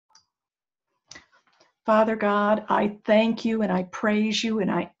Father God, I thank you and I praise you and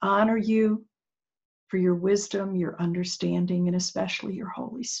I honor you for your wisdom, your understanding, and especially your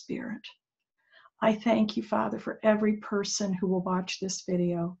Holy Spirit. I thank you, Father, for every person who will watch this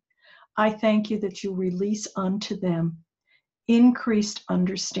video. I thank you that you release unto them increased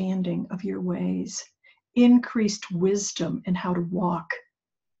understanding of your ways, increased wisdom in how to walk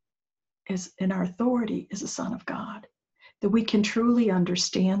as in our authority as a son of God, that we can truly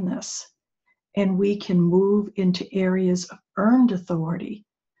understand this and we can move into areas of earned authority,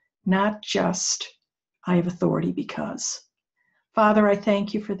 not just I have authority because. Father, I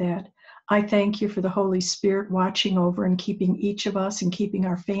thank you for that. I thank you for the Holy Spirit watching over and keeping each of us and keeping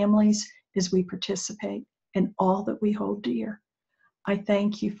our families as we participate in all that we hold dear. I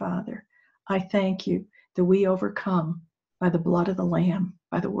thank you, Father. I thank you that we overcome by the blood of the Lamb,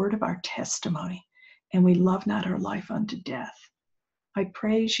 by the word of our testimony, and we love not our life unto death. I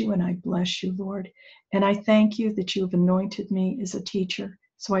praise you and I bless you, Lord. And I thank you that you have anointed me as a teacher.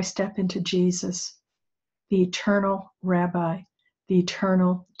 So I step into Jesus, the eternal rabbi, the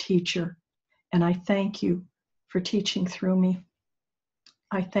eternal teacher. And I thank you for teaching through me.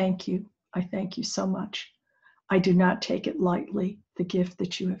 I thank you. I thank you so much. I do not take it lightly, the gift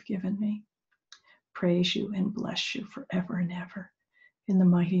that you have given me. Praise you and bless you forever and ever. In the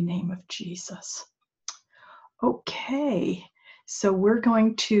mighty name of Jesus. Okay. So we're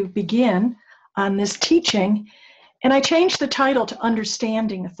going to begin on this teaching, and I changed the title to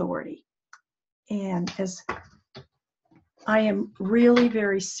Understanding Authority. And as I am really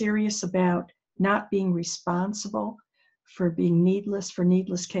very serious about not being responsible for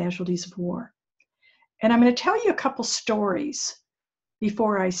needless casualties of war. And I'm going to tell you a couple stories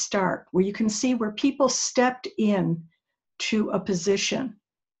before I start, where you can see where people stepped in to a position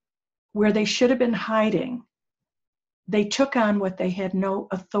where they should have been hiding. They took on what they had no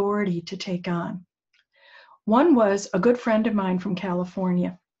authority to take on. One was a good friend of mine from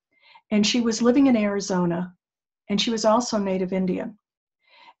California, and she was living in Arizona, and she was also Native Indian.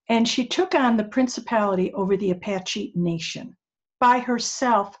 And she took on the principality over the Apache Nation by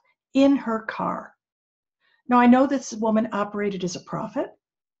herself in her car. Now, I know this woman operated as a prophet,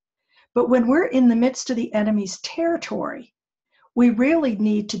 but when we're in the midst of the enemy's territory, we really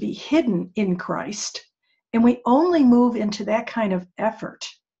need to be hidden in Christ. And we only move into that kind of effort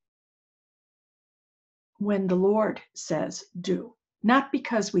when the Lord says do. Not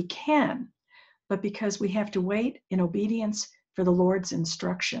because we can, but because we have to wait in obedience for the Lord's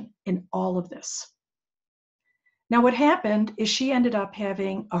instruction in all of this. Now, what happened is she ended up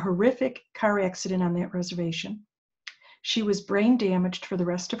having a horrific car accident on that reservation. She was brain damaged for the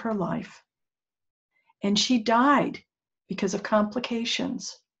rest of her life. And she died because of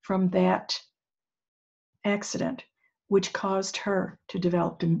complications from that accident, which caused her to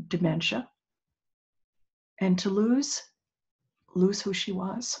develop dementia and to lose who she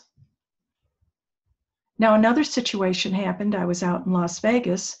was. Now, another situation happened. I was out in Las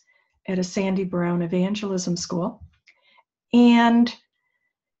Vegas at a Sandy Brown evangelism school, and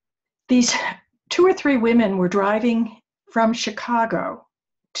these 2 or 3 women were driving from Chicago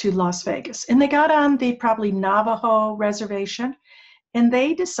to Las Vegas, and they got on the probably Navajo reservation, and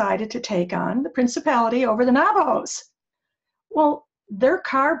they decided to take on the principality over the Navajos. Well, their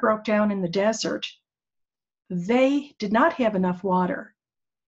car broke down in the desert. They did not have enough water.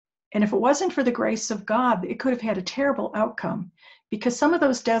 And if it wasn't for the grace of God, it could have had a terrible outcome, because some of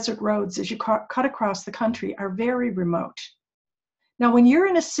those desert roads, as you cut across the country, are very remote. Now, when you're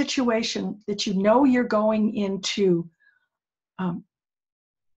in a situation that you know you're going into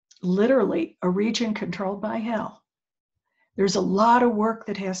literally a region controlled by hell, there's a lot of work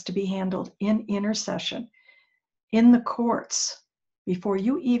that has to be handled in intercession, in the courts, before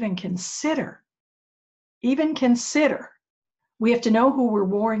you even consider. We have to know who we're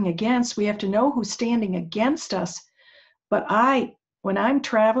warring against. We have to know who's standing against us. But when I'm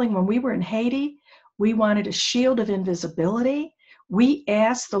traveling, when we were in Haiti, we wanted a shield of invisibility. We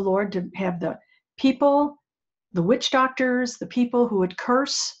asked the Lord to have the people, the witch doctors, the people who would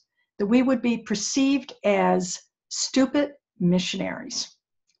curse, that we would be perceived as stupid missionaries,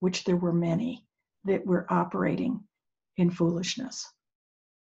 which there were many that were operating in foolishness.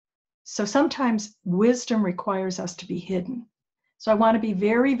 So sometimes wisdom requires us to be hidden. So I want to be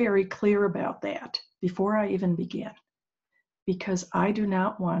very, very clear about that before I even begin, because I do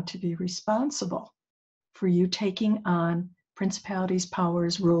not want to be responsible for you taking on principalities,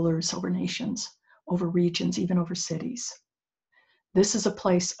 powers, rulers over nations, over regions, even over cities. This is a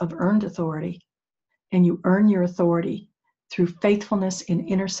place of earned authority, and you earn your authority through faithfulness in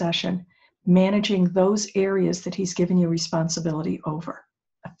intercession, managing those areas that he's given you responsibility over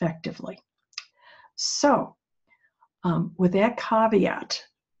effectively. So, with that caveat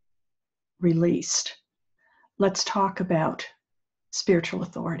released, let's talk about spiritual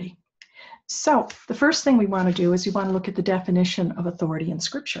authority. So, the first thing we want to do is we want to look at the definition of authority in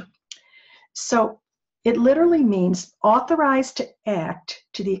Scripture. So, it literally means authorized to act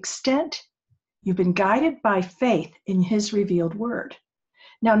to the extent you've been guided by faith in His revealed word.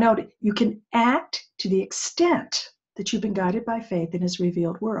 Now, note, you can act to the extent that you've been guided by faith in His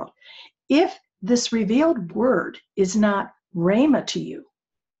revealed word. If this revealed word is not rhema to you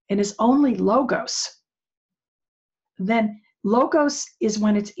and is only logos, then logos is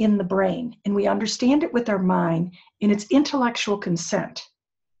when it's in the brain and we understand it with our mind in its intellectual consent.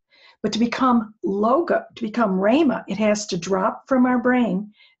 But to become rhema, it has to drop from our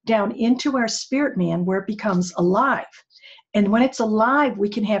brain down into our spirit man where it becomes alive. And when it's alive, we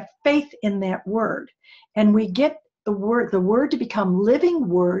can have faith in that word. And we get the word to become living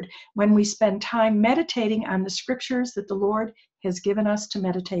word when we spend time meditating on the scriptures that the Lord has given us to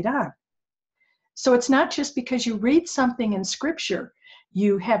meditate on. So it's not just because you read something in scripture,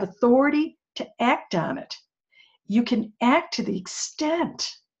 you have authority to act on it. You can act to the extent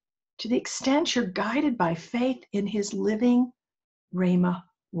you're guided by faith in His living rhema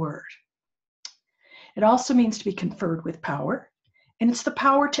word. It also means to be conferred with power, and it's the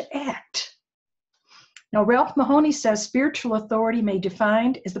power to act. Now, Ralph Mahoney says spiritual authority may be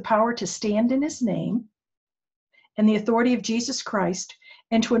defined as the power to stand in His name and the authority of Jesus Christ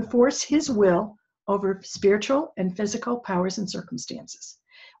and to enforce His will over spiritual and physical powers and circumstances.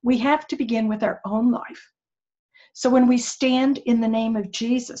 We have to begin with our own life. So when we stand in the name of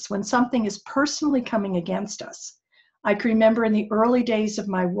Jesus, when something is personally coming against us, I can remember in the early days of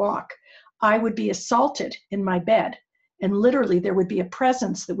my walk, I would be assaulted in my bed, and literally there would be a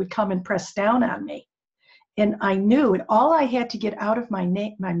presence that would come and press down on me. And I knew, and all I had to get out of my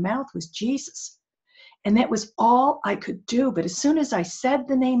mouth was Jesus. And that was all I could do. But as soon as I said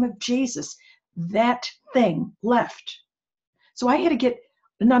the name of Jesus, that thing left. So I had to get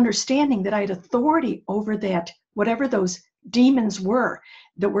an understanding that I had authority over that, whatever those demons were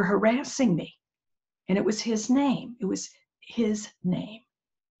that were harassing me. And it was His name. It was His name.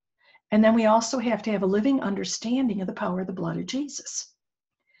 And then we also have to have a living understanding of the power of the blood of Jesus.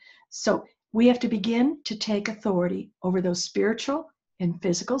 So we have to begin to take authority over those spiritual and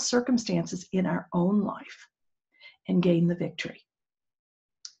physical circumstances in our own life and gain the victory.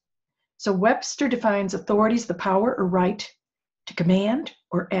 So Webster defines authority as the power or right to command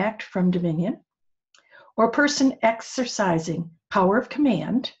or act from dominion, or a person exercising power of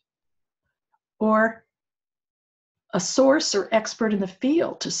command, or a source or expert in the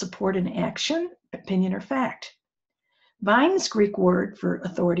field to support an action, opinion, or fact. Vine's Greek word for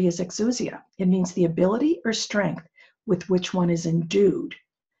authority is exousia. It means the ability or strength with which one is endued,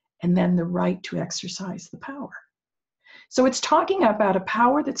 and then the right to exercise the power. So it's talking about a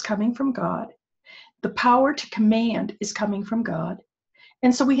power that's coming from God. The power to command is coming from God.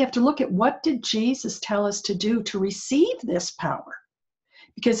 And so we have to look at what did Jesus tell us to do to receive this power?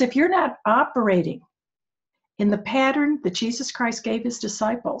 Because if you're not operating in the pattern that Jesus Christ gave His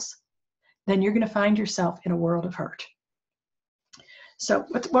disciples, then you're going to find yourself in a world of hurt. So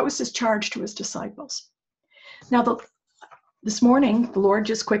what was His charge to His disciples? Now, this morning, the Lord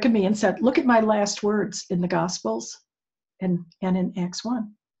just quickened me and said, look at my last words in the Gospels and in Acts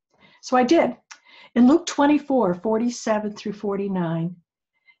 1. So I did. In Luke 24, 47 through 49,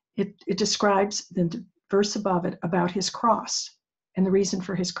 it describes the verse above it about His cross and the reason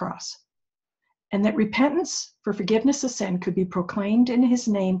for His cross. And that repentance for forgiveness of sin could be proclaimed in His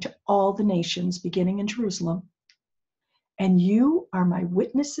name to all the nations, beginning in Jerusalem. And you are my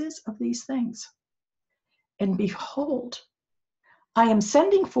witnesses of these things. And behold, I am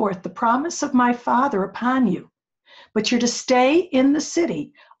sending forth the promise of my Father upon you, but you're to stay in the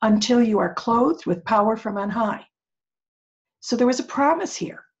city until you are clothed with power from on high. So there was a promise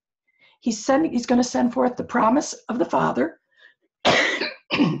here. He's going to send forth the promise of the Father,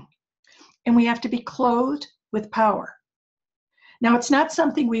 and we have to be clothed with power. Now, it's not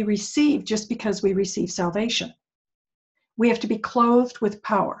something we receive just because we receive salvation. We have to be clothed with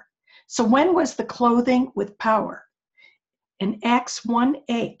power. So when was the clothing with power? In Acts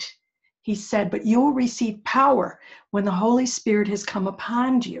 1:8, He said, but you will receive power when the Holy Spirit has come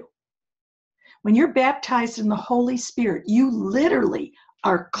upon you. When you're baptized in the Holy Spirit, you literally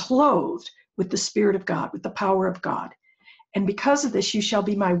are clothed with the Spirit of God, with the power of God. And because of this, you shall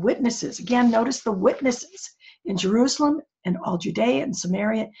be my witnesses. Again, notice the witnesses in Jerusalem and all Judea and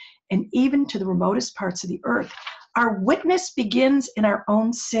Samaria, and even to the remotest parts of the earth. Our witness begins in our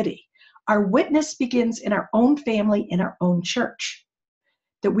own city. Our witness begins in our own family, in our own church.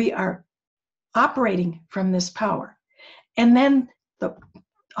 That we are operating from this power. And then the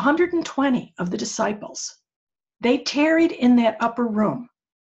 120 of the disciples, they tarried in that upper room,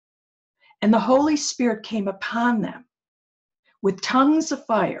 and the Holy Spirit came upon them with tongues of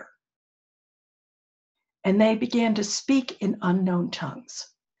fire, and they began to speak in unknown tongues.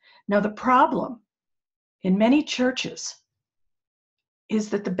 Now, the problem in many churches is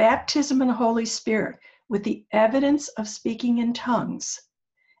that the baptism in the Holy Spirit with the evidence of speaking in tongues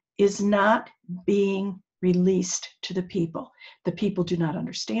is not being released to the people. The people do not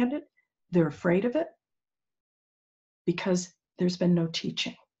understand it. They're afraid of it because there's been no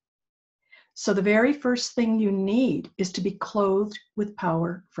teaching. So the very first thing you need is to be clothed with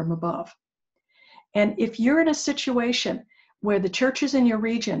power from above. And if you're in a situation where the churches in your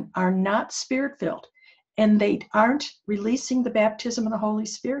region are not spirit-filled and they aren't releasing the baptism of the Holy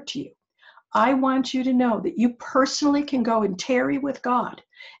Spirit to you, I want you to know that you personally can go and tarry with God,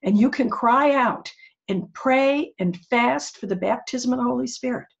 and you can cry out and pray and fast for the baptism of the Holy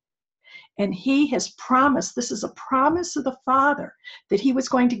Spirit. And he has promised, this is a promise of the Father, that he was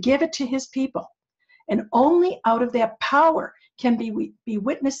going to give it to his people. And only out of that power can be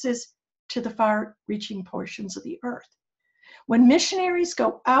witnesses to the far-reaching portions of the earth. When missionaries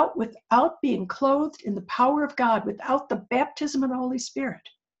go out without being clothed in the power of God, without the baptism of the Holy Spirit,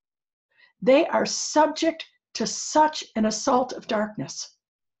 they are subject to such an assault of darkness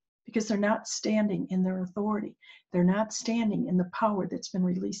because they're not standing in their authority. They're not standing in the power that's been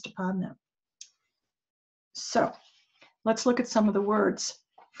released upon them. So let's look at some of the words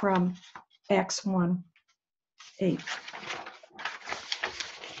from Acts 1:8.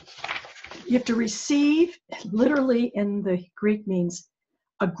 You have to receive, literally in the Greek means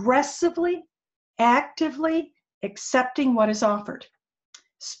aggressively, actively accepting what is offered,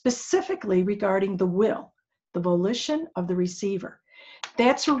 specifically regarding the will, the volition of the receiver.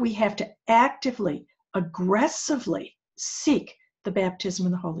 That's where we have to actively, aggressively seek the baptism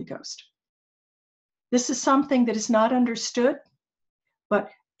of the Holy Ghost. This is something that is not understood, but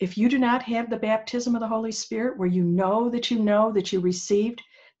if you do not have the baptism of the Holy Spirit, where you know that you received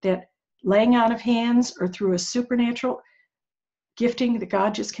that laying on of hands or through a supernatural gifting that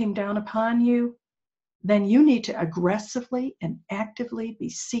God just came down upon you, then you need to aggressively and actively be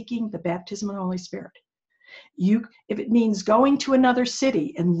seeking the baptism of the Holy Spirit. If it means going to another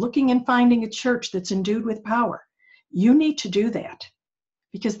city and looking and finding a church that's endued with power, you need to do that,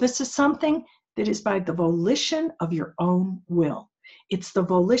 because this is something that is by the volition of your own will. It's the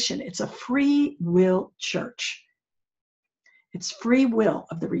volition. It's a free will church. It's free will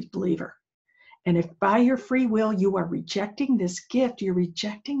of the believer. And if by your free will you are rejecting this gift, you're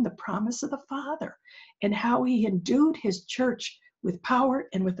rejecting the promise of the Father and how he endued his church with power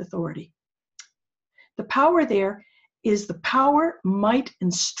and with authority. The power there is the power, might,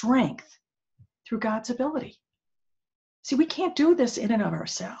 and strength through God's ability. See, we can't do this in and of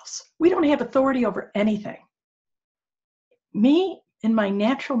ourselves. We don't have authority over anything. Me and my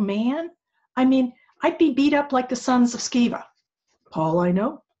natural man, I'd be beat up like the sons of Sceva. Paul, I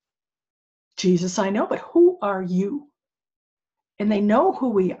know. Jesus, I know. But who are you? And they know who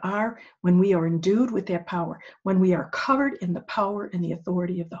we are when we are endued with that power, when we are covered in the power and the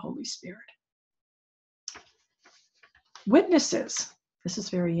authority of the Holy Spirit. Witnesses. This is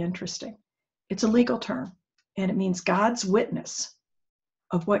very interesting. It's a legal term, and it means God's witness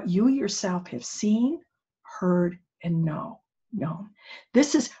of what you yourself have seen, heard, and known.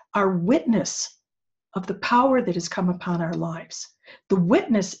 This is our witness of the power that has come upon our lives. The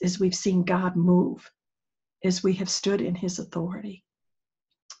witness is we've seen God move as we have stood in his authority.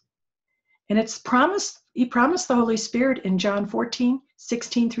 And it's promised, he promised the Holy Spirit in John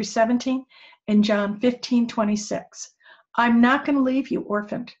 14:16-17, and John 15:26. I'm not going to leave you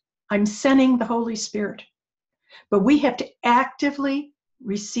orphaned. I'm sending the Holy Spirit. But we have to actively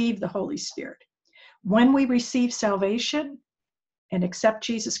receive the Holy Spirit. When we receive salvation and accept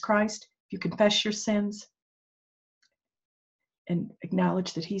Jesus Christ, you confess your sins and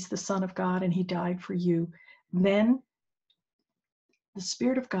acknowledge that he's the Son of God and he died for you, then the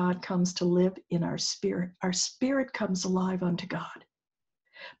Spirit of God comes to live in our spirit. Our spirit comes alive unto God.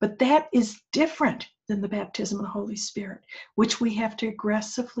 But that is different than the baptism of the Holy Spirit, which we have to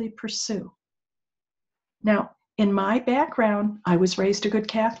aggressively pursue. Now, in my background, I was raised a good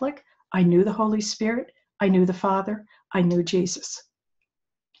Catholic. I knew the Holy Spirit. I knew the Father. I knew Jesus.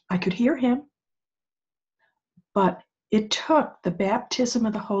 I could hear him. But it took the baptism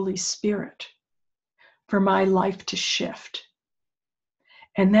of the Holy Spirit for my life to shift.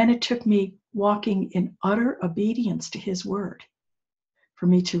 And then it took me walking in utter obedience to his word for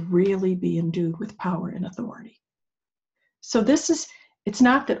me to really be endued with power and authority. So this is, It's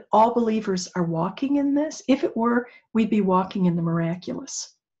not that all believers are walking in this. If it were, we'd be walking in the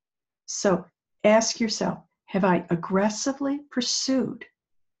miraculous. So ask yourself, have I aggressively pursued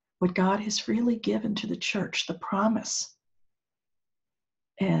what God has freely given to the church, the promise?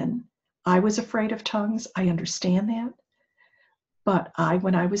 And I was afraid of tongues. I understand that. But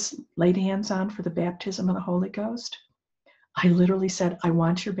when I was laid hands on for the baptism of the Holy Ghost, I literally said, I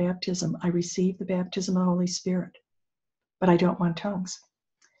want your baptism. I receive the baptism of the Holy Spirit, but I don't want tongues.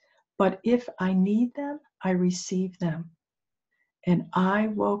 But if I need them, I receive them. And I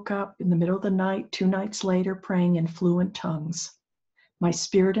woke up in the middle of the night, 2 nights later, praying in fluent tongues. My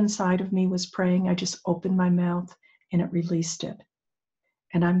spirit inside of me was praying. I just opened my mouth and it released it.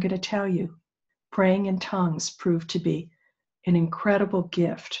 And I'm going to tell you, praying in tongues proved to be an incredible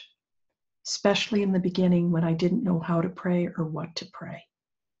gift, especially in the beginning when I didn't know how to pray or what to pray.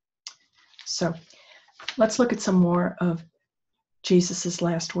 So let's look at some more of Jesus'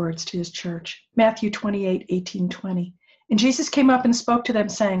 last words to his church. Matthew 28:18-20. And Jesus came up and spoke to them,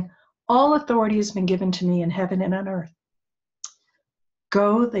 saying, all authority has been given to me in heaven and on earth.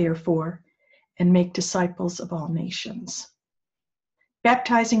 Go, therefore, and make disciples of all nations,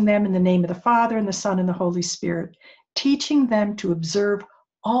 baptizing them in the name of the Father and the Son and the Holy Spirit, teaching them to observe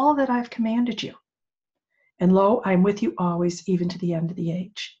all that I've commanded you. And lo, I'm with you always, even to the end of the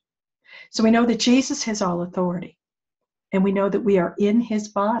age. So we know that Jesus has all authority. And we know that we are in his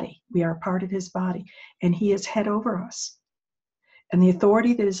body. We are a part of his body. And he is head over us. And the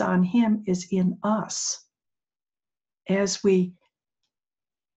authority that is on him is in us. As we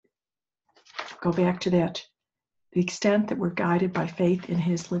go back to that, the extent that we're guided by faith in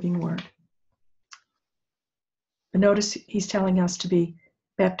his living word. But notice he's telling us to be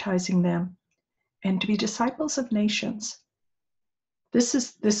baptizing them and to be disciples of nations.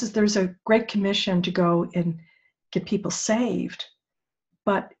 There's a great commission to go and get people saved,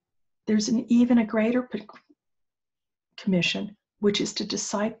 but there's even a greater commission, which is to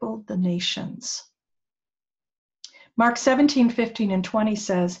disciple the nations. Mark 17:15-20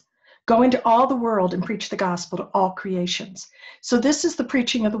 says, go into all the world and preach the gospel to all creations. So this is the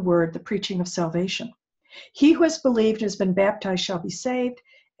preaching of the word, the preaching of salvation. He who has believed and has been baptized shall be saved,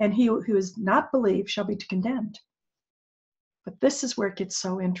 and he who has not believed shall be condemned. But this is where it gets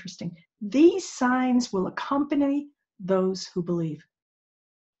so interesting. These signs will accompany those who believe.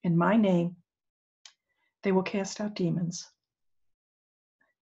 In my name, they will cast out demons.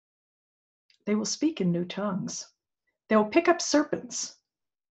 They will speak in new tongues. They will pick up serpents.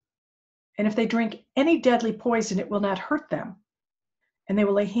 And if they drink any deadly poison, it will not hurt them. And they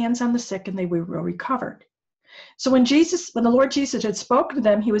will lay hands on the sick and they will recover. So when the Lord Jesus had spoken to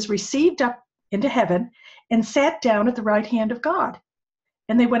them, he was received up into heaven and sat down at the right hand of God.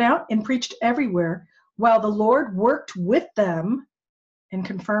 And they went out and preached everywhere, while the Lord worked with them and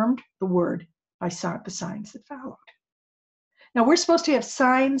confirmed the word by the signs that followed. Now we're supposed to have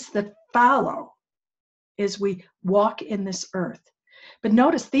signs that follow as we walk in this earth. But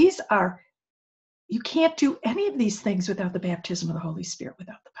notice you can't do any of these things without the baptism of the Holy Spirit,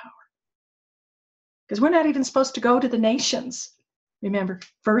 without the power. Because we're not even supposed to go to the nations. Remember,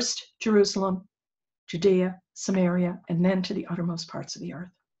 first Jerusalem, Judea, Samaria, and then to the uttermost parts of the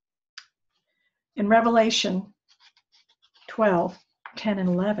earth. In Revelation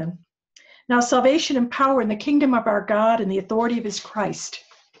 12:10-11, now salvation and power in the kingdom of our God and the authority of his Christ,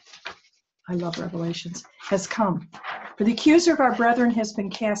 I love Revelations, has come. For the accuser of our brethren has been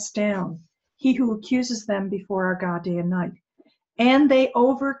cast down, he who accuses them before our God day and night. And they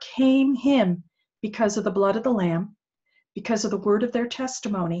overcame him because of the blood of the Lamb, because of the word of their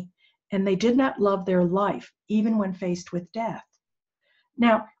testimony, and they did not love their life, even when faced with death.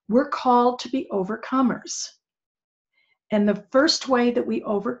 Now, we're called to be overcomers. And the first way that we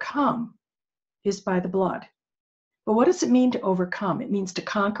overcome is by the blood. But what does it mean to overcome? It means to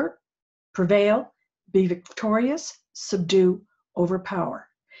conquer, prevail, be victorious, subdue, overpower.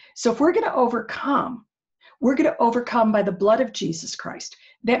 So if we're going to overcome by the blood of Jesus Christ.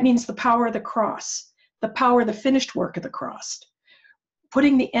 That means the power of the cross, the power of the finished work of the cross,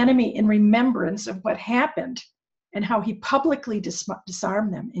 putting the enemy in remembrance of what happened and how he publicly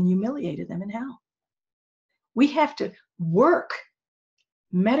disarmed them and humiliated them in hell. We have to work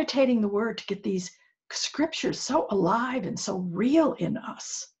meditating the word to get these scriptures so alive and so real in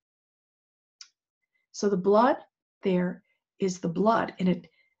us. So the blood there is the blood, and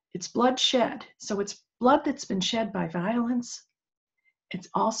it's blood shed. So it's blood that's been shed by violence. It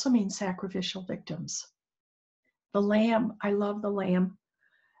also means sacrificial victims. The lamb, I love the lamb.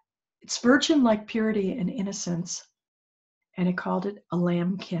 It's virgin-like purity and innocence, and it called it a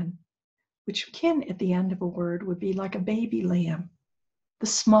lambkin, which kin at the end of a word would be like a baby lamb. the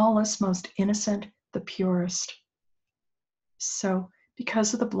smallest, most innocent, the purest. So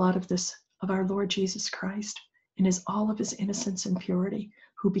because of the blood of our Lord Jesus Christ, and all of his innocence and purity,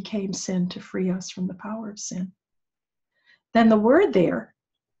 who became sin to free us from the power of sin. Then the word there,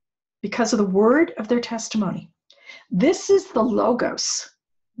 because of the word of their testimony, this is the logos.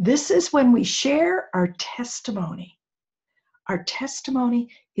 This is when we share our testimony. Our testimony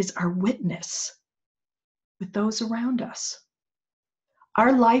is our witness with those around us.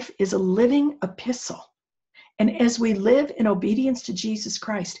 Our life is a living epistle. And as we live in obedience to Jesus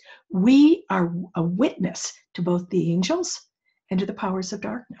Christ, we are a witness to both the angels and to the powers of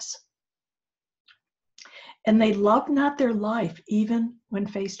darkness. And they love not their life even when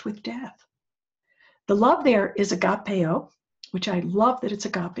faced with death. The love there is agapeo, which I love that it's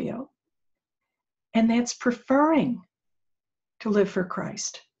agapeo. And that's preferring to live for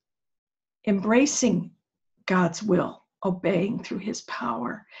Christ, embracing God's will, obeying through his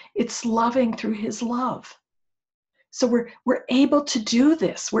power. It's loving through his love. So we're able to do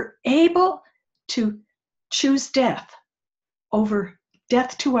this. We're able to choose death over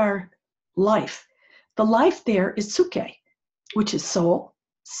death to our life. The life there is suke, which is soul,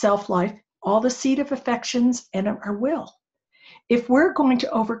 self-life, all the seat of affections, and our will. If we're going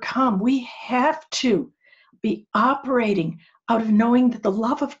to overcome, we have to be operating out of knowing that the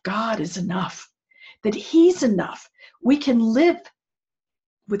love of God is enough, that he's enough. We can live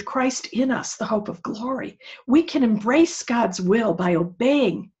with Christ in us, the hope of glory. We can embrace God's will by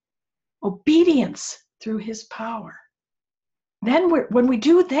obeying, obedience through his power. Then when we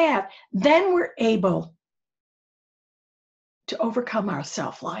do that, then we're able to overcome our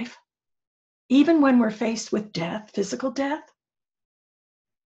self-life, even when we're faced with death, physical death.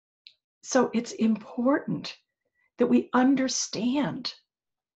 So it's important that we understand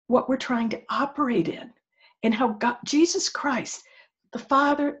what we're trying to operate in and how God, Jesus Christ, the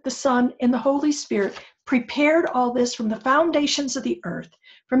Father, the Son, and the Holy Spirit prepared all this from the foundations of the earth.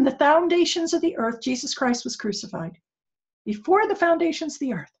 From the foundations of the earth, Jesus Christ was crucified. Before the foundations of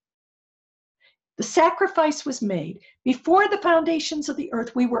the earth, the sacrifice was made. Before the foundations of the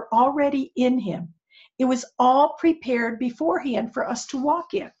earth, we were already in him. It was all prepared beforehand for us to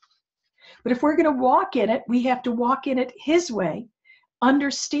walk in. But if we're going to walk in it, we have to walk in it his way,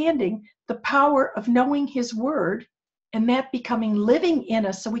 understanding the power of knowing his word, and that becoming living in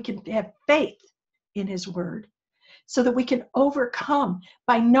us so we can have faith in his word, so that we can overcome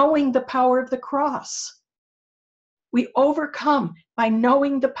by knowing the power of the cross. We overcome by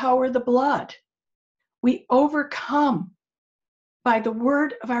knowing the power of the blood. We overcome by the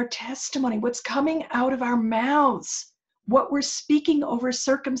word of our testimony, what's coming out of our mouths, what we're speaking over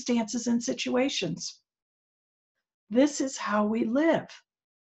circumstances and situations. This is how we live.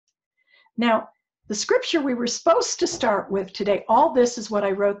 Now, the scripture we were supposed to start with today, all this is what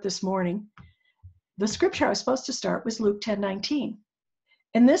I wrote this morning. The scripture I was supposed to start was Luke 10:19.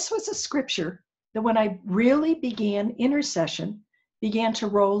 And this was a scripture that when I really began intercession, began to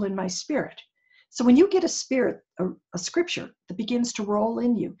roll in my spirit. So when you get a scripture that begins to roll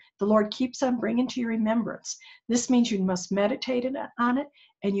in you, the Lord keeps on bringing to your remembrance. This means you must meditate on it,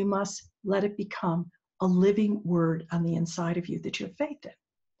 and you must let it become a living word on the inside of you that you have faith in.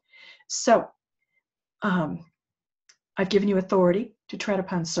 So I've given you authority to tread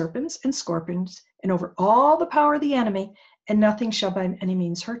upon serpents and scorpions and over all the power of the enemy, and nothing shall by any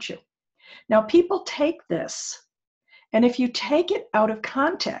means hurt you. Now, people take this, and if you take it out of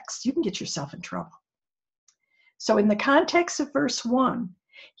context, you can get yourself in trouble. So in the context of verse 1,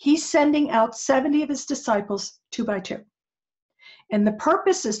 he's sending out 70 of his disciples 2 by 2. And the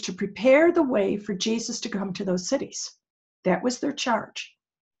purpose is to prepare the way for Jesus to come to those cities. That was their charge.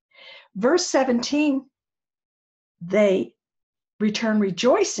 Verse 17, they return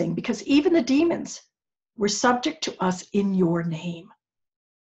rejoicing because even the demons were subject to us in your name.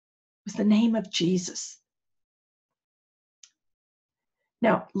 It was the name of Jesus.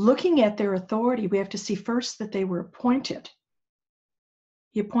 Now, looking at their authority, we have to see first that they were appointed.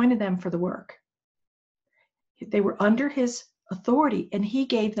 He appointed them for the work. They were under his authority, and he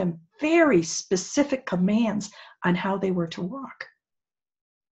gave them very specific commands on how they were to walk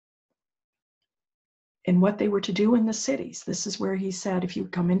and what they were to do in the cities. This is where he said, if you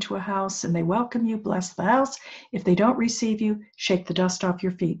come into a house and they welcome you, bless the house. If they don't receive you, shake the dust off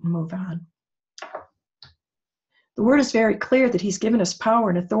your feet and move on. The word is very clear that he's given us power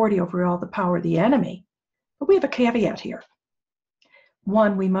and authority over all the power of the enemy. But we have a caveat here.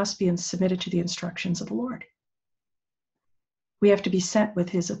 One, we must be submitted to the instructions of the Lord. We have to be sent with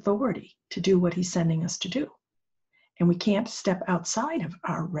his authority to do what he's sending us to do. And we can't step outside of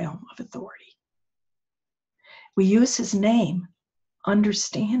our realm of authority. We use his name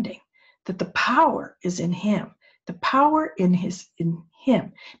understanding that the power is in him, the power in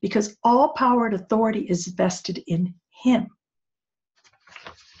him, because all power and authority is vested in him.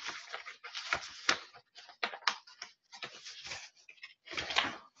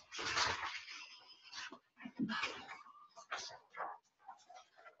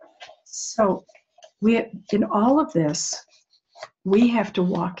 So in all of this, we have to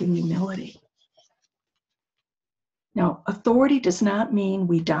walk in humility. Now, authority does not mean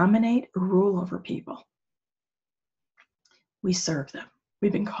we dominate or rule over people. We serve them.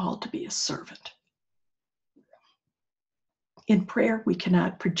 We've been called to be a servant. In prayer, we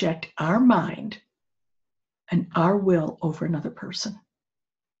cannot project our mind and our will over another person.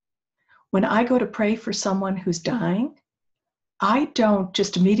 When I go to pray for someone who's dying, I don't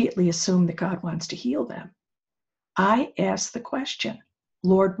just immediately assume that God wants to heal them. I ask the question,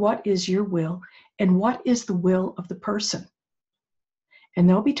 Lord, what is your will? And what is the will of the person? And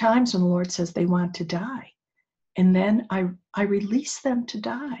there'll be times when the Lord says they want to die. And then I release them to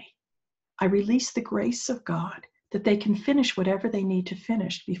die. I release the grace of God that they can finish whatever they need to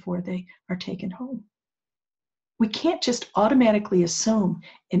finish before they are taken home. We can't just automatically assume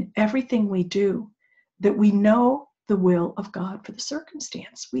in everything we do that we know the will of God for the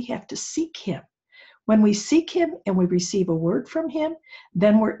circumstance. We have to seek him. When we seek him and we receive a word from him,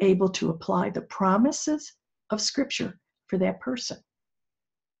 then we're able to apply the promises of Scripture for that person.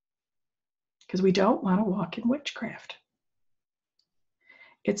 Because we don't want to walk in witchcraft.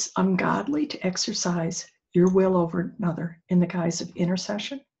 It's ungodly to exercise your will over another in the guise of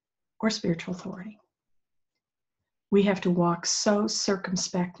intercession or spiritual authority. We have to walk so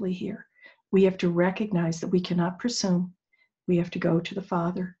circumspectly here. We have to recognize that we cannot presume. We have to go to the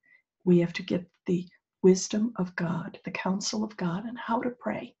Father. We have to get the wisdom of God, the counsel of God, on how to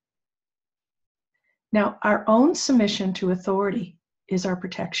pray. Now, our own submission to authority is our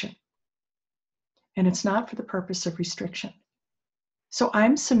protection. And it's not for the purpose of restriction. So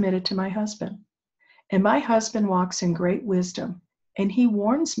I'm submitted to my husband. And my husband walks in great wisdom. And he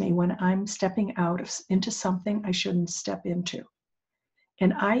warns me when I'm stepping out into something I shouldn't step into.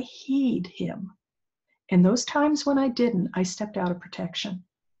 And I heed him. And those times when I didn't, I stepped out of protection.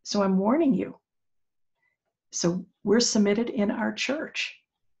 So I'm warning you. So we're submitted in our church.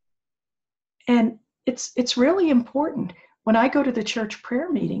 And it's really important. When I go to the church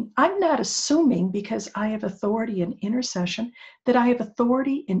prayer meeting, I'm not assuming because I have authority in intercession that I have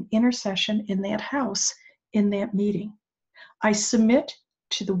authority in intercession in that house, in that meeting. I submit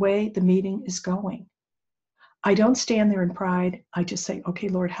to the way the meeting is going. I don't stand there in pride. I just say, okay,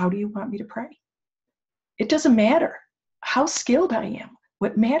 Lord, how do you want me to pray? It doesn't matter how skilled I am.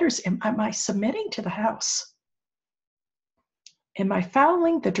 What matters, am I submitting to the house? Am I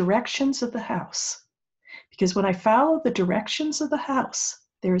following the directions of the house? Because when I follow the directions of the house,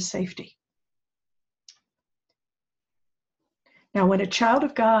 there is safety. Now, when a child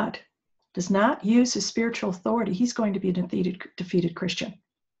of God does not use his spiritual authority, he's going to be a defeated Christian.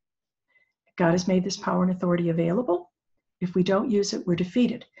 God has made this power and authority available. If we don't use it, we're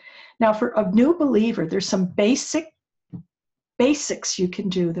defeated. Now, for a new believer, there's some basics you can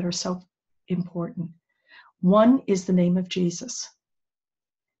do that are so important. One is the name of Jesus.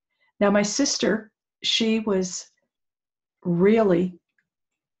 Now, my sister, she was really,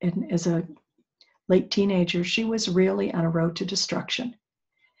 and as a late teenager, she was really on a road to destruction.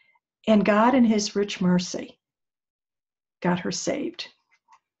 And God, in his rich mercy, got her saved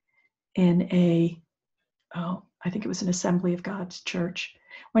in I think it was an Assembly of God's church.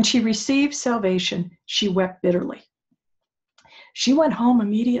 When she received salvation, she wept bitterly. She went home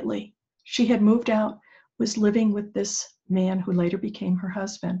immediately. She had moved out, was living with this man who later became her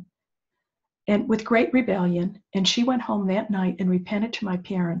husband, and with great rebellion. And she went home that night and repented to my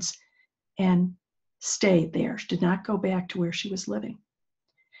parents and stayed there. She did not go back to where she was living.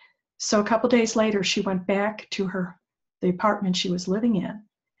 So a couple days later, she went back to the apartment she was living in,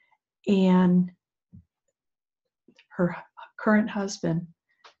 and her current husband,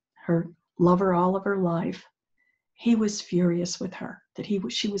 her lover all of her life, he was furious with her that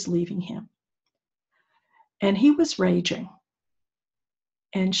she was leaving him. And he was raging.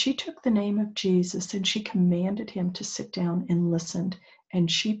 And she took the name of Jesus and she commanded him to sit down and listened.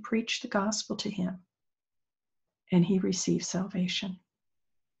 And she preached the gospel to him. And he received salvation.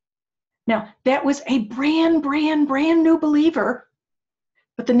 Now, that was a brand new believer.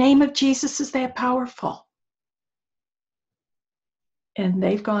 But the name of Jesus is that powerful. And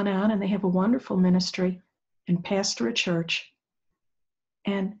they've gone on and they have a wonderful ministry and pastor a church.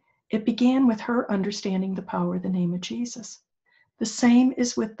 And it began with her understanding the power of the name of Jesus. The same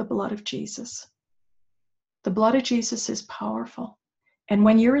is with the blood of Jesus. The blood of Jesus is powerful. And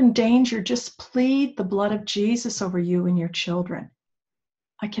when you're in danger, just plead the blood of Jesus over you and your children.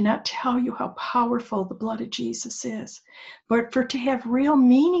 I cannot tell you how powerful the blood of Jesus is. But for it to have real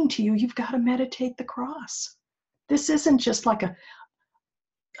meaning to you, you've got to meditate the cross. This isn't just like a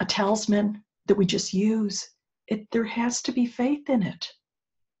talisman that we just use. There has to be faith in it.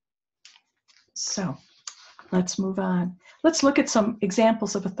 So let's move on. Let's look at some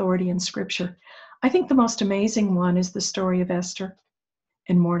examples of authority in Scripture. I think the most amazing one is the story of Esther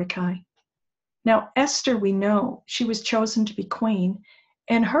and Mordecai. Now, Esther, we know, she was chosen to be queen,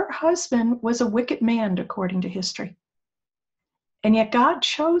 and her husband was a wicked man, according to history. And yet God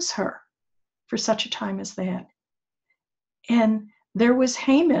chose her for such a time as that. And there was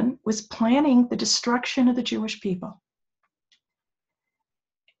Haman was planning the destruction of the Jewish people.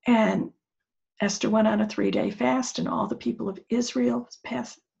 And Esther went on a 3-day fast, and all the people of Israel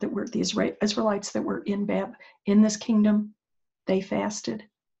that were the Israelites that were in this kingdom, they fasted.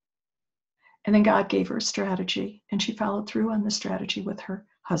 And then God gave her a strategy, and she followed through on the strategy with her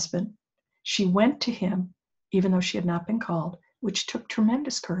husband. She went to him, even though she had not been called, which took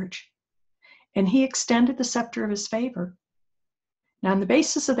tremendous courage. And he extended the scepter of his favor. Now, on the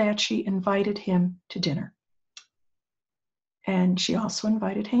basis of that, she invited him to dinner. And she also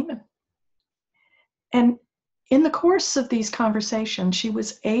invited Haman. And in the course of these conversations, she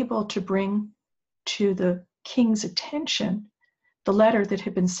was able to bring to the king's attention the letter that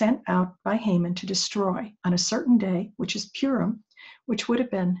had been sent out by Haman to destroy on a certain day, which is Purim, which would have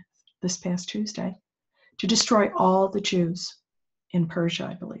been this past Tuesday, to destroy all the Jews in Persia,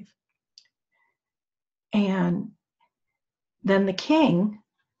 I believe. And then the king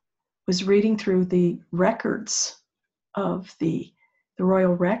was reading through the records of the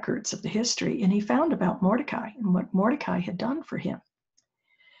royal records of the history, and he found about Mordecai and what Mordecai had done for him.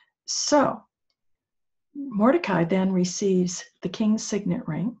 So Mordecai then receives the king's signet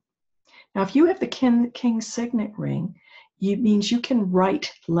ring. Now, if you have the king's signet ring, it means you can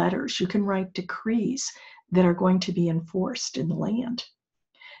write letters, you can write decrees that are going to be enforced in the land.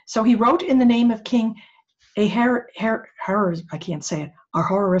 So he wrote in the name of King Ahasuerus,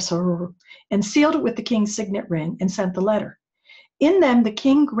 and sealed it with the king's signet ring and sent the letter. In them, the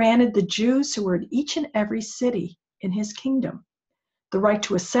king granted the Jews who were in each and every city in his kingdom the right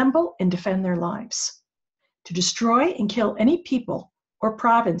to assemble and defend their lives, to destroy and kill any people or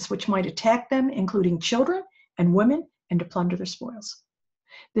province which might attack them, including children and women, and to plunder their spoils.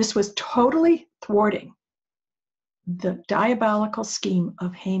 This was totally thwarting the diabolical scheme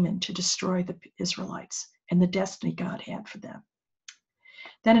of Haman to destroy the Israelites and the destiny God had for them.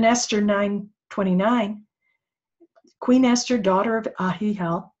 Then in Esther 9:29, Queen Esther, daughter of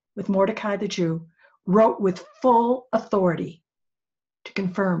Ahiel, with Mordecai the Jew, wrote with full authority to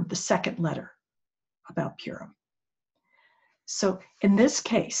confirm the second letter about Purim. So in this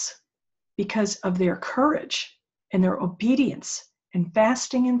case, because of their courage and their obedience and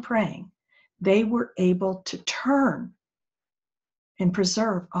fasting and praying, they were able to turn and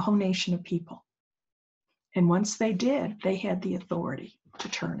preserve a whole nation of people. And once they did, they had the authority to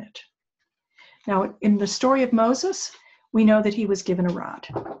turn it. Now, in the story of Moses, we know that he was given a rod,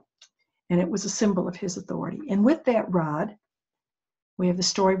 and it was a symbol of his authority. And with that rod, we have the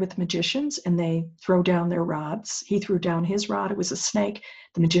story with the magicians, and they throw down their rods. He threw down his rod. It was a snake.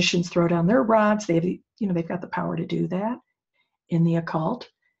 The magicians throw down their rods. They've got the power to do that in the occult.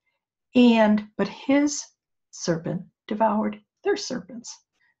 But his serpent devoured their serpents,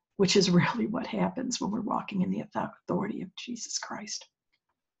 which is really what happens when we're walking in the authority of Jesus Christ.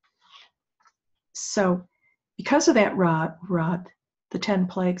 So because of that rod, the 10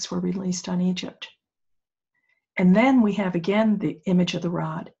 plagues were released on Egypt. And then we have again the image of the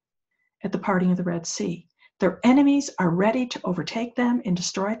rod at the parting of the Red Sea. Their enemies are ready to overtake them and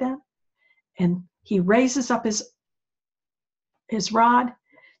destroy them. And he raises up his rod.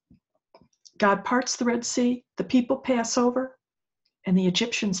 God parts the Red Sea. The people pass over, and the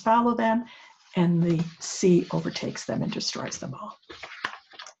Egyptians follow them, and the sea overtakes them and destroys them all.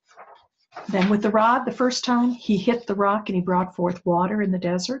 Then with the rod, the first time, he hit the rock and he brought forth water in the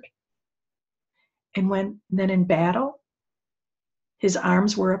desert. And then in battle, his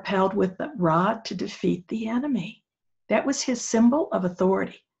arms were upheld with the rod to defeat the enemy. That was his symbol of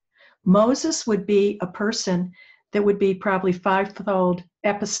authority. Moses would be a person that would be probably fivefold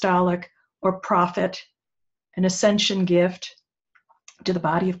apostolic or prophet, an ascension gift to the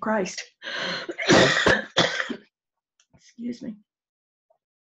body of Christ. Excuse me.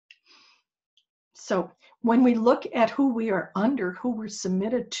 So when we look at who we are under, who we're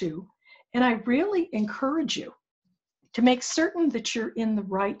submitted to, and I really encourage you to make certain that you're in the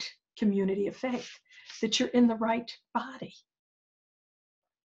right community of faith, that you're in the right body.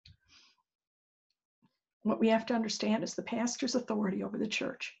 what we have to understand is the pastor's authority over the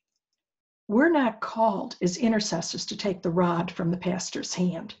church. We're not called as intercessors to take the rod from the pastor's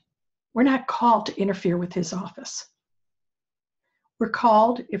hand. We're not called to interfere with his office.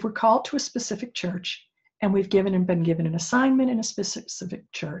 If we're called to a specific church and we've been given an assignment in a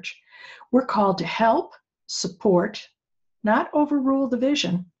specific church, we're called to help, support, not overrule the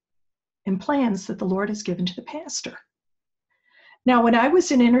vision and plans that the Lord has given to the pastor. Now, when I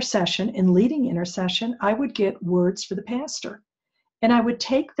was in intercession and leading intercession, I would get words for the pastor, and I would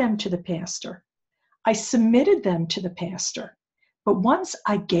take them to the pastor. I submitted them to the pastor, but once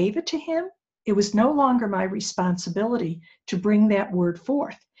I gave it to him, it was no longer my responsibility to bring that word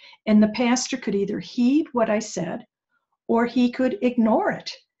forth. And the pastor could either heed what I said or he could ignore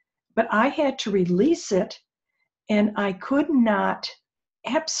it. But I had to release it, and I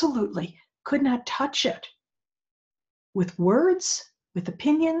absolutely could not touch it with words, with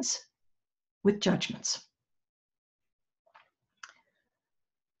opinions, with judgments.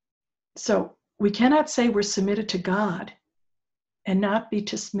 So we cannot say we're submitted to God and not be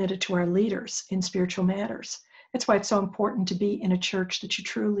submitted to our leaders in spiritual matters. That's why it's so important to be in a church that you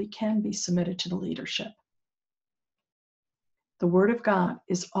truly can be submitted to the leadership. The Word of God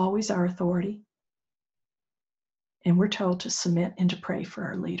is always our authority, and we're told to submit and to pray for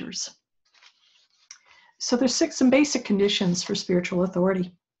our leaders. So there's some basic conditions for spiritual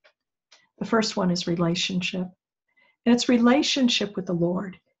authority. The first one is relationship, and it's relationship with the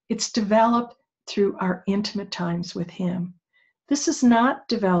Lord. It's developed through our intimate times with Him. This is not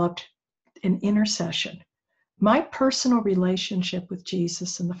developed in intercession. My personal relationship with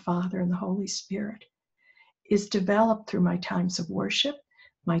Jesus and the Father and the Holy Spirit is developed through my times of worship,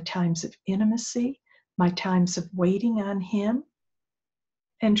 my times of intimacy, my times of waiting on Him,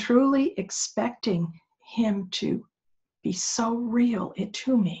 and truly expecting Him to be so real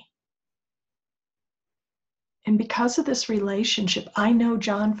to me. And because of this relationship, I know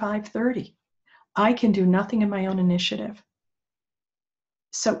John 5:30. I can do nothing in my own initiative.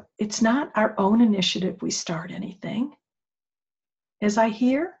 So it's not our own initiative we start anything. As I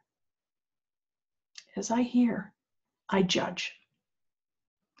hear, I judge.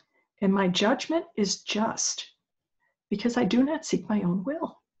 And my judgment is just because I do not seek my own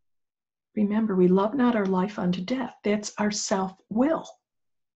will. Remember, we love not our life unto death. That's our self-will,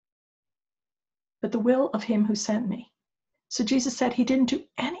 but the will of Him who sent me. So Jesus said He didn't do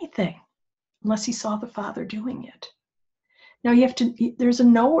anything unless He saw the Father doing it. Now there's a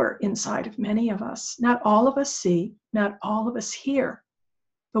knower inside of many of us. Not all of us see, not all of us hear,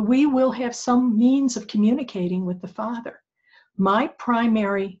 but we will have some means of communicating with the Father. My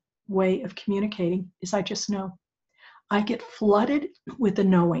primary way of communicating is I just know. I get flooded with the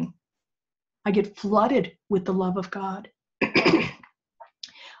knowing. I get flooded with the love of God.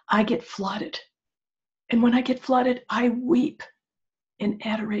 I get flooded. And when I get flooded, I weep in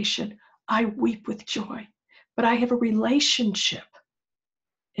adoration. I weep with joy. But I have a relationship.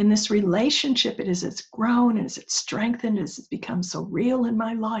 In this relationship, as it's grown, as it's strengthened, as it's become so real in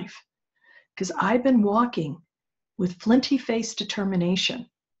my life. Because I've been walking with flinty-faced determination,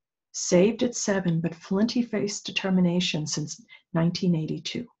 saved at 7, but flinty-faced determination since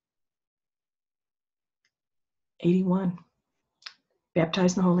 1982. 81.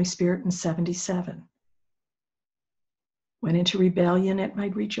 Baptized in the Holy Spirit in 77. Went into rebellion at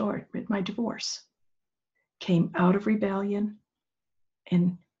my divorce. Came out of rebellion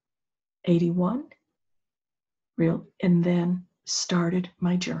in 81, and then started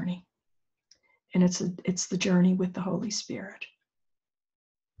my journey. And it's the journey with the Holy Spirit.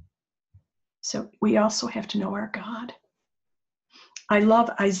 So we also have to know our God. I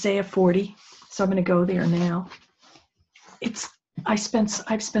love Isaiah 40, so I'm going to go there now. I've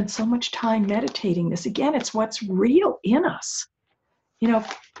spent so much time meditating this. Again, it's what's real in us. You know,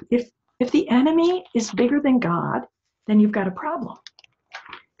 if the enemy is bigger than God, then you've got a problem.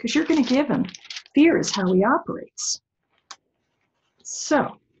 Because you're going to give him. Fear is how he operates.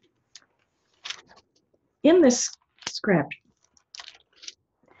 So, in this script,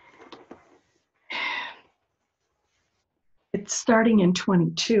 it's starting in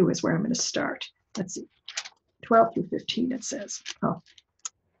 22 is where I'm going to start. Let's see. 12 through 15 it says.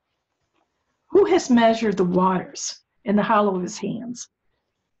 Who has measured the waters in the hollow of his hands?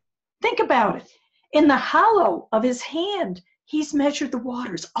 Think about it. In the hollow of his hand, he's measured the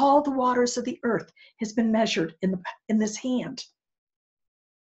waters. All the waters of the earth has been measured in this hand.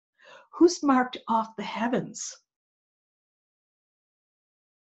 Who's marked off the heavens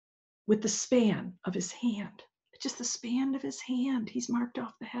with the span of his hand? Just the span of his hand, he's marked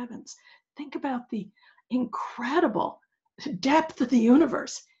off the heavens. Think about the incredible depth of the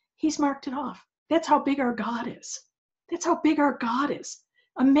universe. He's marked it off. That's how big our God is. That's how big our God is.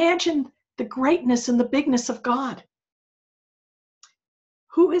 Imagine the greatness and the bigness of God.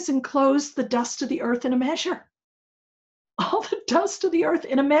 Who has enclosed the dust of the earth in a measure? All the dust of the earth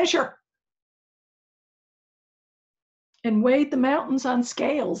in a measure. And weighed the mountains on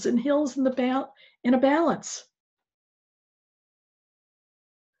scales and hills in a balance.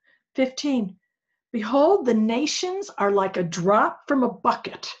 15. Behold, the nations are like a drop from a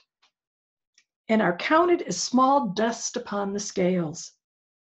bucket, and are counted as small dust upon the scales.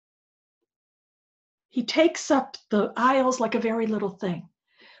 He takes up the isles like a very little thing.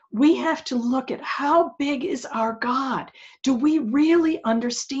 We have to look at how big is our God. Do we really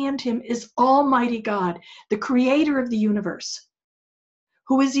understand him as Almighty God, the creator of the universe,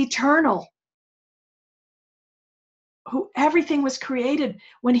 who is eternal, who everything was created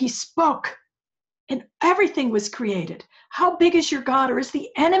when he spoke, and everything was created? How big is your God, or is the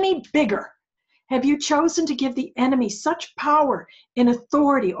enemy bigger? Have you chosen to give the enemy such power and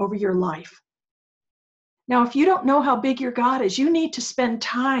authority over your life? Now, if you don't know how big your God is, you need to spend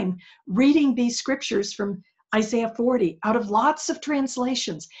time reading these scriptures from Isaiah 40 out of lots of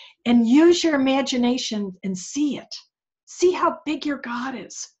translations, and use your imagination and see it. See how big your God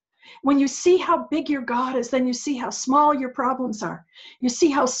is. When you see how big your God is, then you see how small your problems are. You see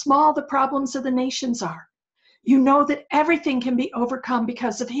how small the problems of the nations are. You know that everything can be overcome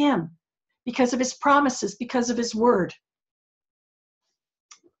because of him, because of his promises, because of his word.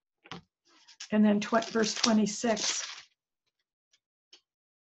 And then verse 26.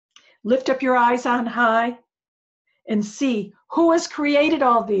 Lift up your eyes on high and see who has created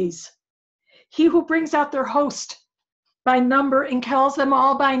all these. He who brings out their host by number and calls them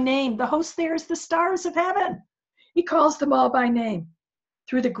all by name. The host there is the stars of heaven. He calls them all by name.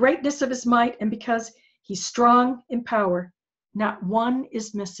 Through the greatness of his might, and because he's strong in power, not one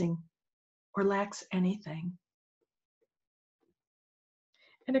is missing or lacks anything.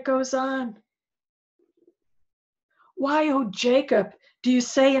 And it goes on. Why, O Jacob, do you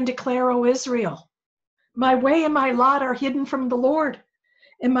say and declare, O Israel, my way and my lot are hidden from the Lord,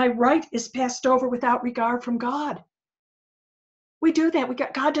 and my right is passed over without regard from God? We do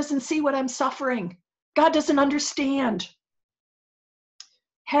that. God doesn't see what I'm suffering. God doesn't understand.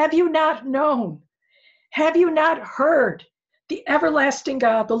 Have you not known? Have you not heard? The everlasting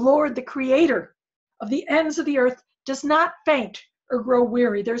God, the Lord, the creator of the ends of the earth, does not faint or grow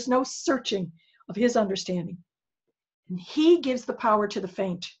weary. There's no searching of his understanding. And he gives the power to the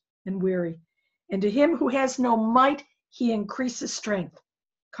faint and weary. And to him who has no might, he increases strength,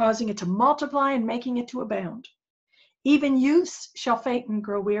 causing it to multiply and making it to abound. Even youths shall faint and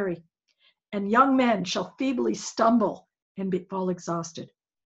grow weary, and young men shall feebly stumble and fall exhausted.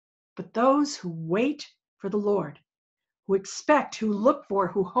 But those who wait for the Lord, who expect, who look for,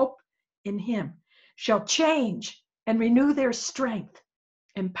 who hope in him, shall change and renew their strength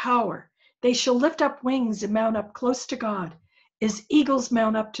and power. They shall lift up wings and mount up close to God, as eagles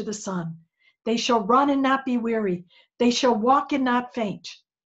mount up to the sun. They shall run and not be weary. They shall walk and not faint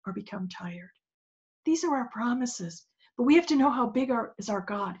or become tired. These are our promises. But we have to know how big is our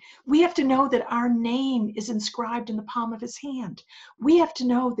God. We have to know that our name is inscribed in the palm of his hand. We have to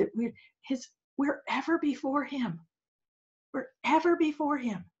know that we're ever before him. We're ever before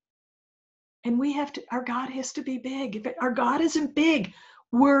him. And our God has to be big. If our God isn't big,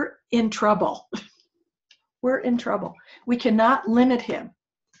 we're in trouble. We're in trouble. We cannot limit him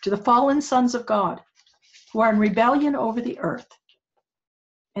to the fallen sons of God who are in rebellion over the earth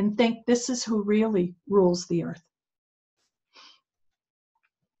and think this is who really rules the earth.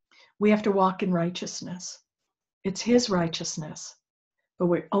 We have to walk in righteousness. It's his righteousness, but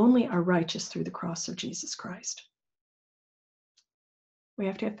we only are righteous through the cross of Jesus Christ. We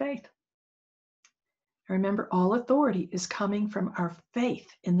have to have faith. Remember, all authority is coming from our faith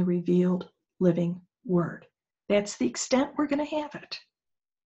in the revealed living word. That's the extent we're going to have it.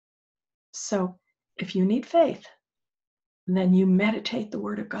 So if you need faith, then you meditate the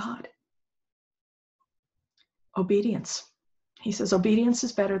word of God. Obedience. He says, obedience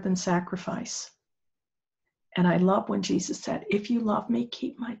is better than sacrifice. And I love when Jesus said, if you love me,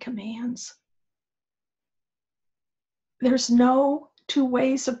 keep my commands. There's no two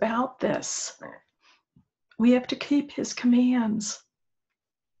ways about this. We have to keep his commands.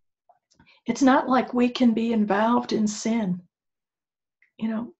 It's not like we can be involved in sin. You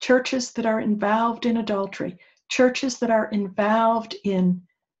know, churches that are involved in adultery, churches that are involved in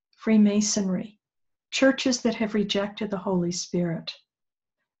Freemasonry, churches that have rejected the Holy Spirit.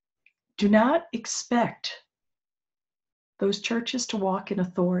 Do not expect those churches to walk in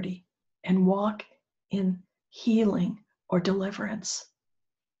authority and walk in healing or deliverance.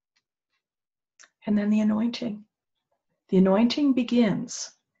 And then the anointing. The anointing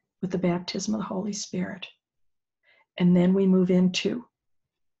begins with the baptism of the Holy Spirit. And then we move into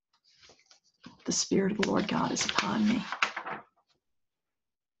the Spirit of the Lord God is upon me.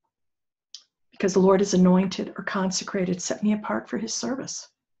 Because the Lord is anointed or consecrated, set me apart for his service,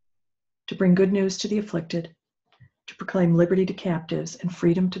 to bring good news to the afflicted, to proclaim liberty to captives and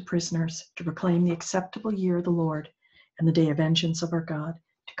freedom to prisoners, to proclaim the acceptable year of the Lord and the day of vengeance of our God,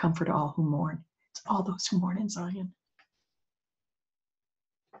 to comfort all who mourn. It's all those who mourn in Zion.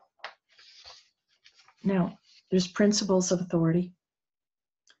 Now, there's principles of authority.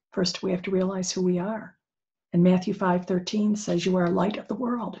 First, we have to realize who we are. And Matthew 5:13 says, you are a light of the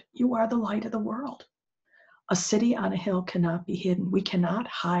world. You are the light of the world. A city on a hill cannot be hidden. We cannot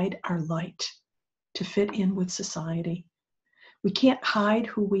hide our light to fit in with society. We can't hide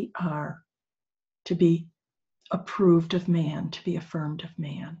who we are to be approved of man, to be affirmed of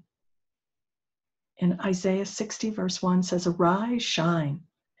man. And Isaiah 60 verse 1 says, arise, shine,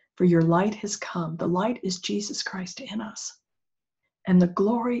 for your light has come. The light is Jesus Christ in us, and the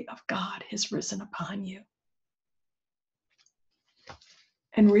glory of God has risen upon you.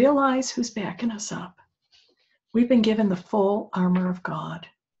 And realize who's backing us up. We've been given the full armor of God.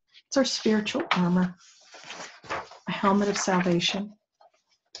 It's our spiritual armor. A helmet of salvation.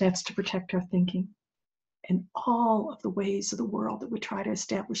 That's to protect our thinking and all of the ways of the world that would try to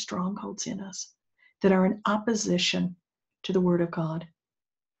establish strongholds in us that are in opposition to the Word of God.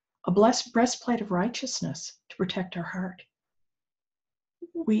 A blessed breastplate of righteousness to protect our heart.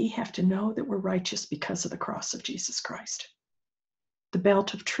 We have to know that we're righteous because of the cross of Jesus Christ. The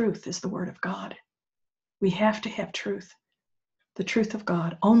belt of truth is the Word of God. We have to have truth. The truth of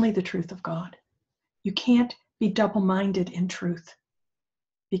God, only the truth of God. You can't be double-minded in truth,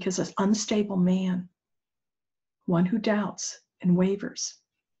 because an unstable man, one who doubts and wavers,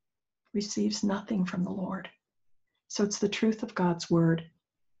 receives nothing from the Lord. So it's the truth of God's word.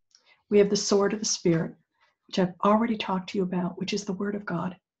 We have the sword of the Spirit, which I've already talked to you about, which is the word of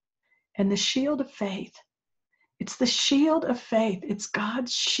God. And the shield of faith. It's the shield of faith. It's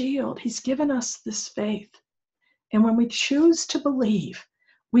God's shield. He's given us this faith. And when we choose to believe,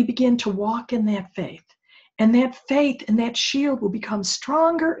 we begin to walk in that faith. And that faith and that shield will become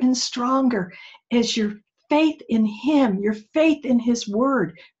stronger and stronger as your faith in him, your faith in his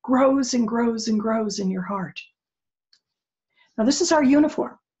word grows and grows and grows in your heart. Now, this is our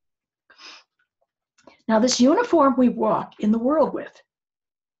uniform. Now, this uniform we walk in the world with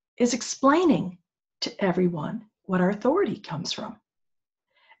is explaining to everyone what our authority comes from.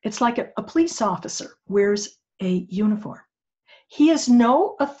 It's like a police officer wears a uniform. He has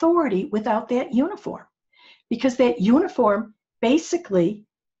no authority without that uniform, because that uniform basically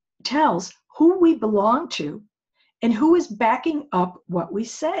tells who we belong to and who is backing up what we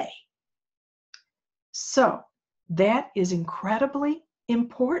say. So that is incredibly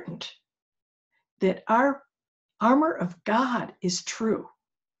important, that our armor of God is true,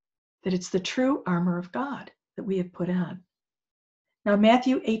 that it's the true armor of God that we have put on. Now,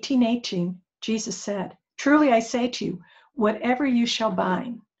 Matthew 18:18, Jesus said, truly I say to you, whatever you shall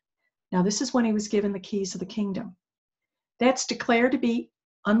bind. Now, this is when he was given the keys of the kingdom. That's declared to be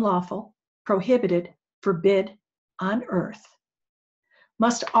unlawful, prohibited, forbid on earth,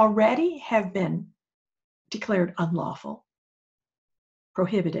 must already have been declared unlawful,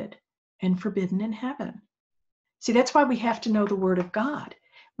 prohibited, and forbidden in heaven. See, that's why we have to know the word of God.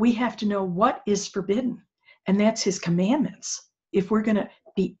 We have to know what is forbidden, and that's his commandments, if we're going to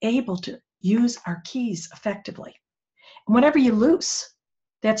be able to use our keys effectively. And whatever you loose,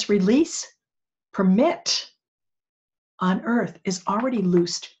 that's release, permit on earth is already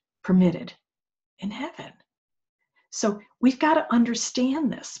loosed, permitted in heaven. So we've got to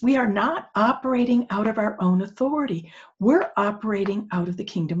understand this. We are not operating out of our own authority. We're operating out of the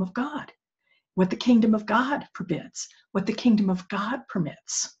kingdom of God. What the kingdom of God forbids, what the kingdom of God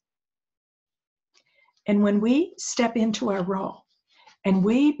permits. And when we step into our role and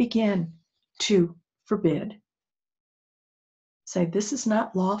we begin to forbid, say, this is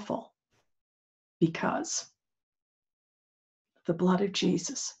not lawful because the blood of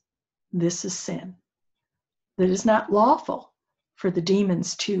Jesus, this is sin. That is not lawful for the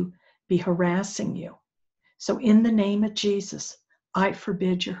demons to be harassing you. So in the name of Jesus, I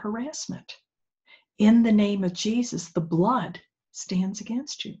forbid your harassment. In the name of Jesus, the blood stands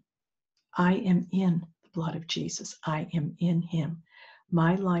against you. I am in the blood of Jesus. I am in him.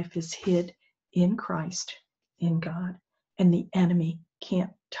 My life is hid in Christ, in God, and the enemy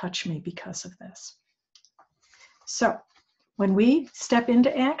can't touch me because of this. So when we step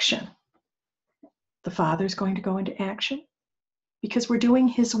into action, the Father's going to go into action because we're doing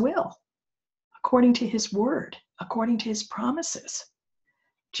his will according to his word, according to his promises.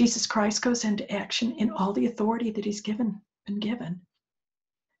 Jesus Christ goes into action in all the authority that he's been given.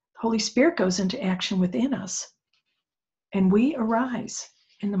 The Holy Spirit goes into action within us, and we arise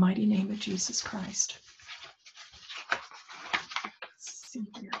in the mighty name of Jesus Christ. Let's see,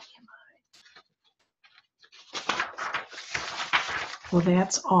 where am I? Well,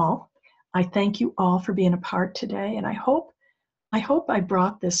 that's all. I thank you all for being a part today, and I hope I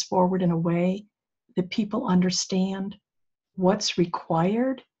brought this forward in a way that people understand what's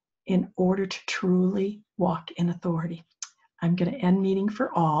required in order to truly walk in authority. I'm going to end meeting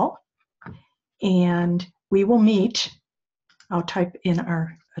for all, and we will meet. I'll type in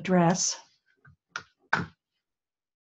our address